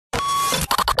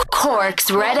Cork's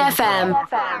Red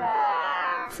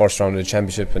FM. First round of the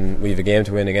championship, and we have a game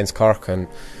to win against Cork, and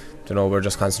we're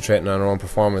just concentrating on our own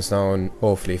performance now, and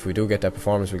hopefully if we do get that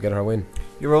performance we'll get our win.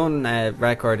 Your own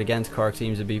record against Cork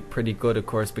teams would be pretty good, of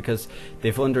course, because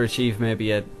they've underachieved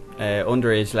maybe at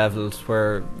underage levels,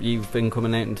 where you've been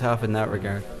coming out on top in that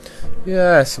regard.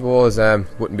 Yeah, I suppose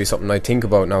wouldn't be something I'd think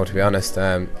about now, to be honest.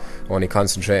 Only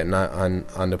concentrating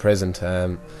on the present,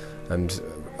 and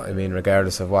I mean,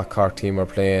 regardless of what Cork team we're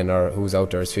playing or who's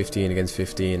out there, it's 15 against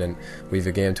 15, and we've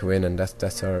a game to win, and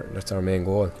that's our main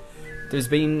goal. There's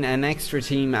been an extra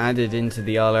team added into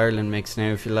the All-Ireland mix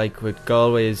now, if you like, with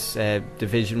Galway's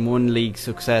Division 1 league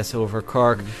success over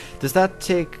Cork. Does that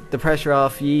take the pressure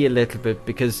off ye a little bit?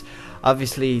 Because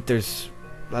obviously there's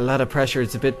a lot of pressure.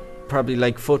 It's a bit probably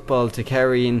like football to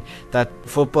carry, in that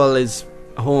football is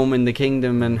home in the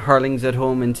Kingdom and hurling's at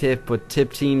home in Tip, but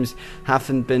Tip teams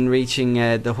haven't been reaching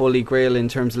the Holy Grail in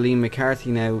terms of Liam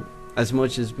McCarthy now as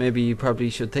much as maybe you probably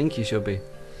should think you should be.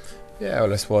 Yeah,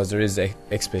 well, I suppose there is the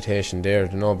expectation there,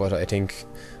 but I think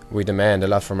we demand a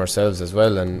lot from ourselves as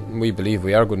well, and we believe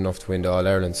we are good enough to win the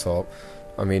All-Ireland. So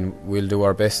I mean, we'll do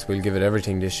our best, we'll give it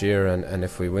everything this year, and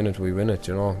if we win it, we win it,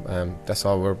 that's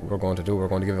all we're going to do. We're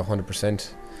going to give it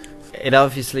 100%. It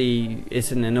obviously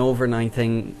isn't an overnight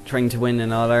thing, trying to win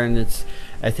an All-Ireland. It's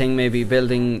a thing maybe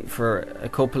building for a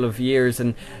couple of years,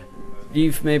 and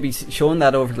you've maybe shown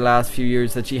that over the last few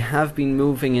years that you have been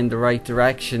moving in the right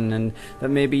direction, and that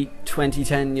maybe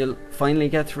 2010 you'll finally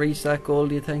get to reach that goal,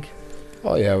 do you think?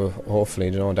 Oh yeah, well, hopefully,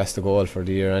 that's the goal for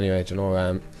the year anyway.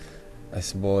 I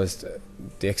suppose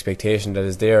the expectation that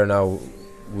is there now,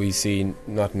 we see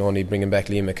not only bringing back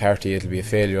Liam McCarthy, it'll be a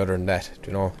failure other than that.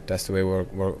 That's the way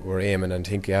we're aiming, and I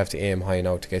think you have to aim high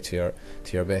now to get to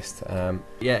your best.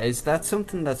 Yeah, is that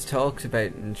something that's talked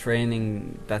about in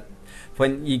training, that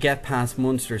when you get past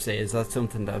Munster, say, is that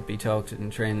something that would be talked in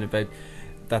training about,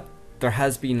 that there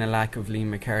has been a lack of Liam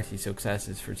McCarthy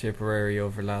successes for Tipperary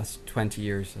over the last 20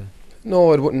 years?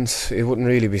 No, it wouldn't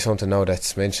really be something now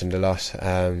that's mentioned a lot.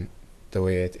 The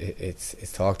way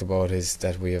it's talked about is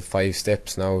that we have 5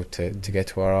 steps now to get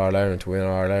to our All-Ireland, to win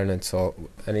our All-Ireland. So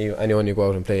anyone you go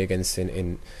out and play against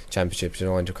in championships,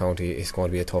 inter-county, it's going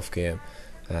to be a tough game.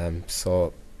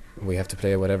 So we have to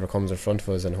play whatever comes in front of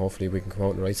us, and hopefully we can come out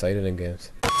on the right side of them games.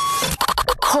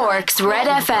 Cork's Red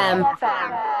FM.